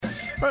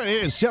All right,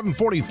 it is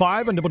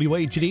 7:45 on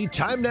WATD.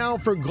 Time now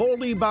for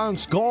Goldie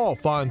Bounce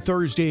Golf on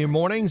Thursday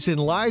mornings. And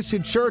Liza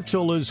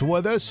Churchill is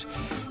with us.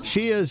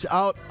 She is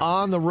out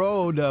on the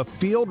road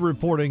field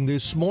reporting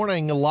this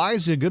morning.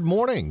 Liza, good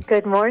morning.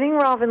 Good morning,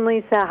 Rob and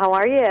Lisa. How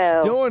are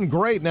you? Doing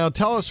great. Now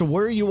tell us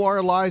where you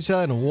are, Liza,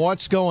 and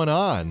what's going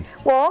on.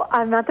 Well,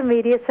 I'm at the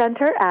Media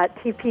Center at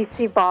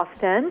TPC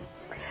Boston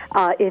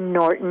in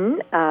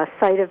Norton,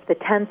 site of the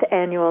 10th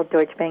annual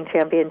Deutsche Bank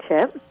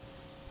Championship.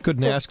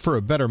 Couldn't ask for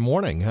a better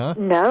morning, huh?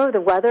 No, the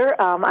weather,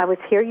 I was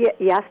here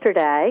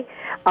yesterday.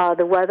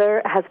 The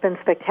weather has been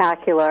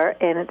spectacular,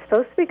 and it's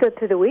supposed to be good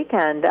through the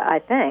weekend, I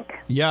think.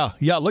 Yeah,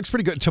 it looks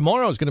pretty good.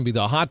 Tomorrow is going to be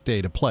the hot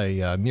day to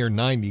play, near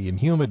 90 and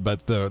humid,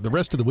 but the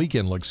rest of the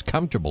weekend looks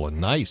comfortable and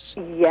nice.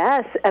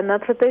 Yes, and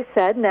that's what they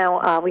said.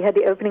 Now, we had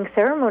the opening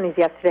ceremonies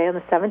yesterday on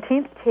the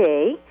 17th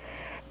tee.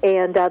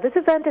 And this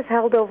event is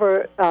held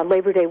over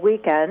Labor Day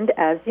weekend,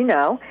 as you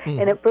know,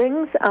 and it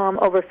brings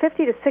over $50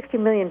 to $60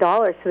 million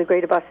to the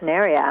greater Boston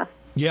area.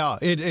 Yeah,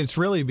 it's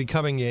really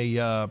becoming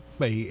a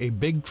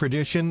big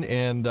tradition,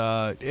 and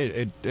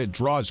it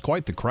draws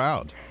quite the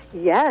crowd.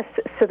 Yes,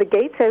 so the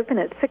gates open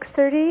at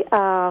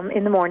 6:30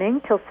 in the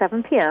morning till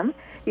 7 p.m.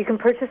 You can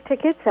purchase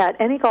tickets at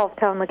any Golf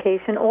Town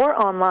location or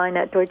online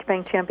at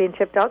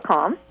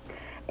DeutscheBankChampionship.com.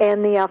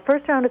 And the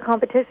first round of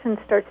competition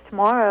starts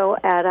tomorrow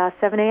at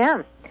 7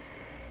 a.m.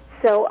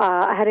 So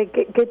I had a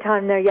good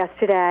time there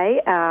yesterday,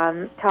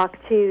 talked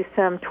to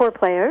some tour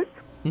players.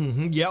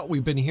 Mm-hmm. Yeah,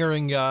 we've been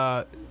hearing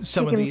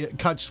some of the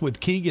cuts with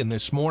Keegan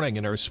this morning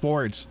in our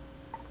sports.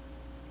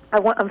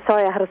 I'm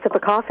sorry, I had a sip of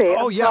coffee.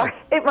 Oh, yeah. Sorry.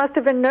 It must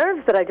have been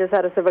nerves that I just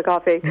had a sip of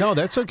coffee. No,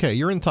 that's okay.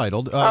 You're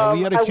entitled. I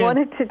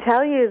wanted to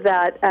tell you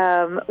that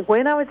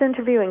when I was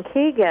interviewing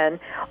Keegan,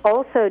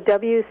 also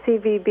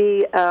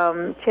WCVB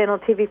Channel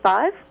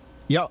TV5,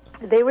 yeah,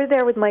 they were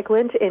there with Mike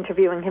Lynch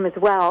interviewing him as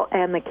well,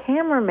 and the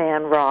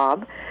cameraman,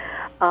 Rob,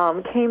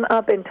 came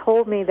up and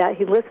told me that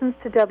he listens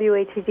to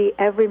WATD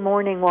every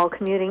morning while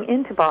commuting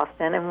into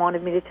Boston and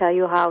wanted me to tell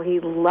you how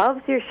he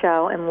loves your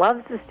show and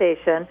loves the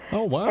station.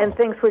 Oh, wow. And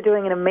thinks we're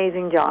doing an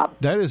amazing job.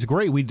 That is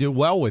great. We do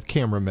well with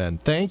cameramen.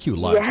 Thank you,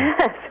 Liza.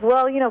 Yes.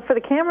 Well, for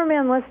the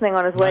cameraman listening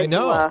on his way I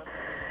know.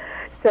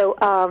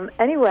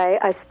 Anyway,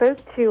 I spoke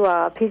to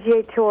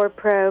PGA Tour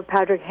pro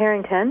Padraig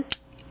Harrington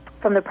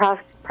from the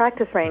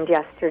practice range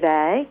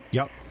yesterday.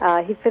 Yep.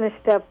 He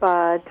finished up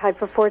tied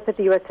for fourth at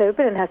the U.S.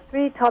 Open and has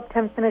 3 top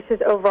 10 finishes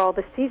overall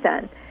this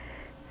season.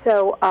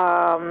 So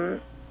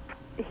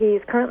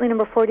he's currently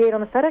number 48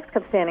 on the FedEx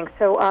Cup standings.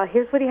 So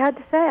here's what he had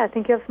to say. I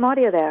think you have some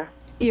audio there.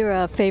 You're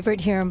a favorite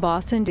here in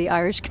Boston, the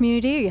Irish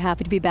community. Are you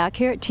happy to be back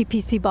here at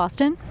TPC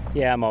Boston?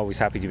 Yeah, I'm always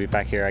happy to be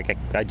back here.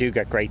 I do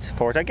get great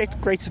support. I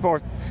get great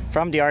support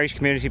from the Irish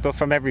community, but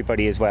from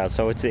everybody as well.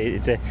 So it's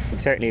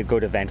certainly a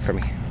good event for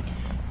me.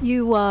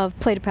 You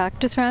played a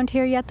practice round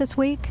here yet this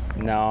week?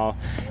 No,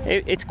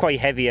 it's quite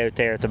heavy out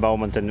there at the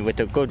moment, and with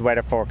the good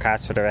weather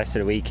forecast for the rest of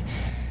the week,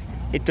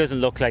 it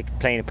doesn't look like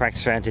playing a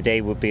practice round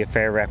today would be a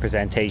fair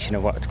representation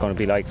of what it's going to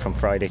be like from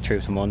Friday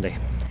through to Monday.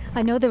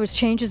 I know there was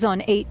changes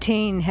on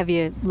 18. Have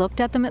you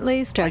looked at them at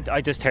least? Or? I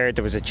just heard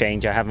there was a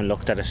change. I haven't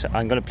looked at it.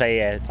 I'm going to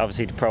play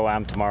obviously the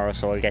Pro-Am tomorrow,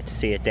 so I'll get to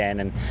see it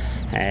then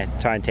and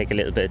try and take a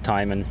little bit of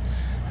time and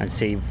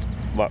see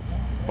what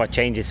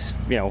changes,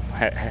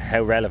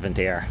 how relevant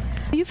they are.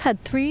 You've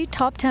had 3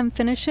 top 10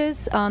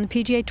 finishes on the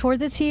PGA Tour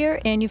this year,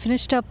 and you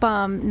finished up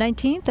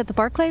 19th at the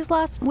Barclays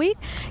last week.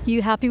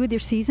 You happy with your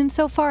season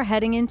so far,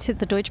 heading into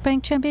the Deutsche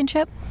Bank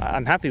Championship?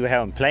 I'm happy with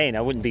how I'm playing.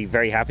 I wouldn't be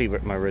very happy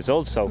with my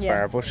results so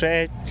far, but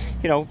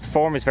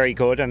form is very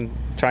good. I'm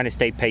trying to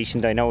stay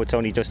patient. I know it's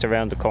only just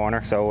around the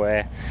corner, so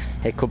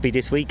it could be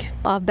this week.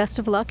 Best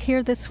of luck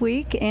here this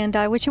week, and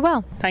I wish you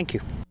well. Thank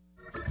you.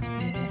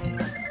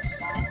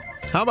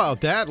 How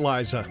about that,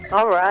 Liza?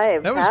 All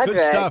right, that was Padraig.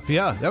 good stuff.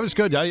 Yeah, that was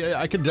good.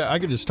 I could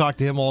just talk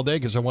to him all day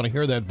because I want to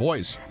hear that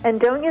voice. And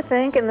don't you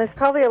think? And there's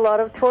probably a lot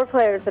of tour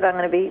players that I'm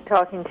going to be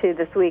talking to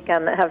this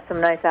weekend that have some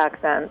nice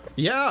accents.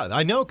 Yeah,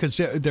 I know because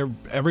they're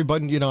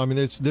everybody.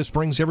 This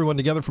brings everyone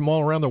together from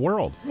all around the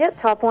world. Yeah,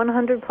 top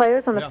 100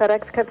 players on the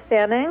FedEx Cup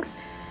standings.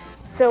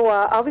 So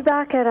I'll be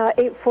back at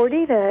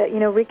 8:40 to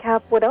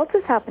recap what else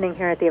is happening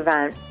here at the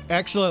event.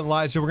 Excellent,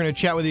 Liza. We're going to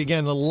chat with you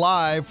again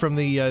live from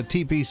the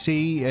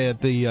TPC at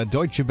the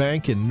Deutsche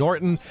Bank in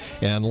Norton.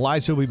 And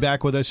Liza will be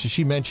back with us, as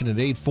she mentioned, at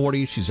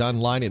 8:40. She's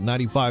online at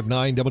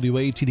 95.9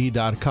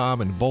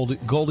 WATD.com and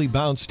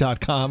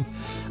GoldieBounce.com.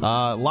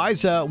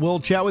 Liza,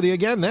 we'll chat with you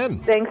again then.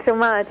 Thanks so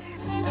much.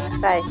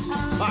 Bye.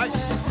 Bye.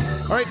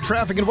 All right,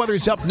 traffic and weather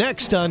is up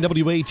next on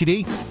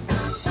WATD.